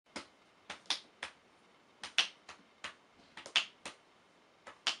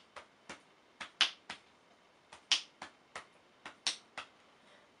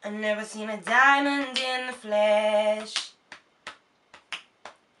I've never seen a diamond in the flesh.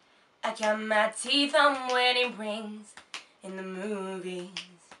 I count my teeth on wedding rings in the movies,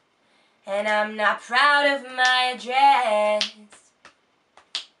 and I'm not proud of my address.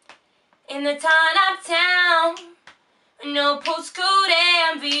 In the ton-up town, no postcode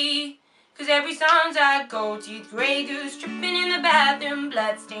envy, 'cause every song's got gold teeth, Grey Goose dripping in the bathroom,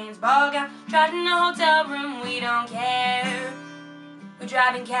 bloodstains, ball gown, trapped in a hotel room. We don't care. We're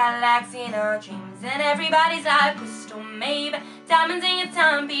driving Cadillacs in our dreams, and everybody's like crystal Maybach, diamonds in your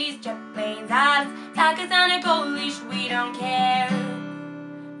timepiece, jet planes, islands, tigers on a gold leash. We don't care.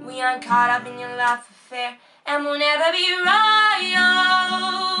 We aren't caught up in your life affair, and we'll never be royals.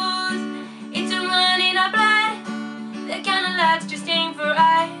 It's a run in our blood, the kind of luck's just ain't for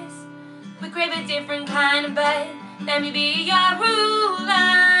us. We crave a different kind of bud. Let me be your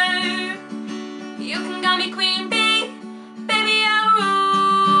ruler. You can call me Queen Bee, baby, I'll rule.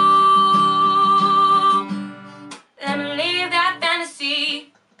 Let me live that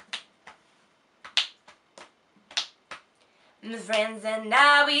fantasy. My friends and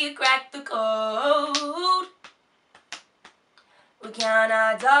I, we cracked the code. We count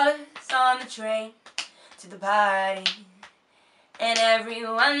our dollars on the train to the party, and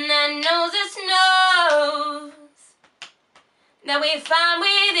everyone that knows us knows that we're fine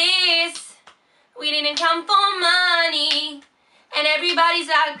with this. We didn't come for money, and everybody's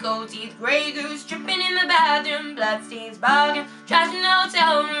like gold teeth, Grey Goose dripping in the bathroom, bloodstains, bargain, trash in the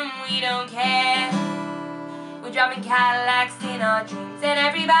hotel room. We don't care. We're driving Cadillacs in our dreams, and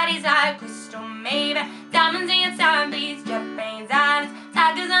everybody's like crystal Maybach, diamonds in your timepiece, jet planes, islands,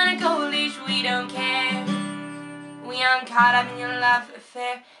 tigers on a gold leash. We don't care. We aren't caught up in your life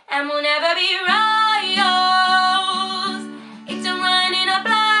affair, and we'll never be royals. It's a run in our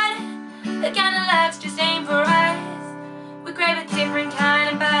blood, the kind of luck's just ain't for us. We crave a different kind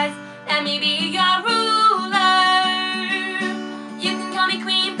of buzz. Let me be your ruler. You can call me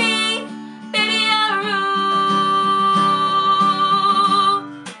Queen Bee, baby, I'll rule.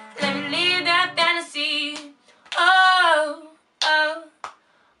 Let me live that fantasy. Oh, oh,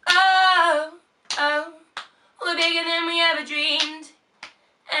 oh, oh. We're bigger than we ever dreamed,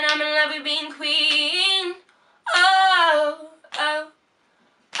 and I'm in love with being queen. Oh, oh,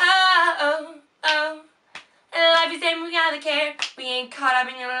 oh, oh, oh. And life is same, we gotta care. We ain't caught up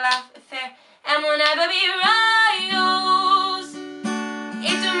in your life affair, and we'll never be royals.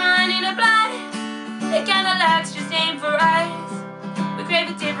 It's a run in our blood, the kind of luck's just ain't for us. We crave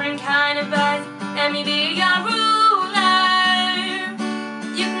a different kind of buzz. Let me be your rule.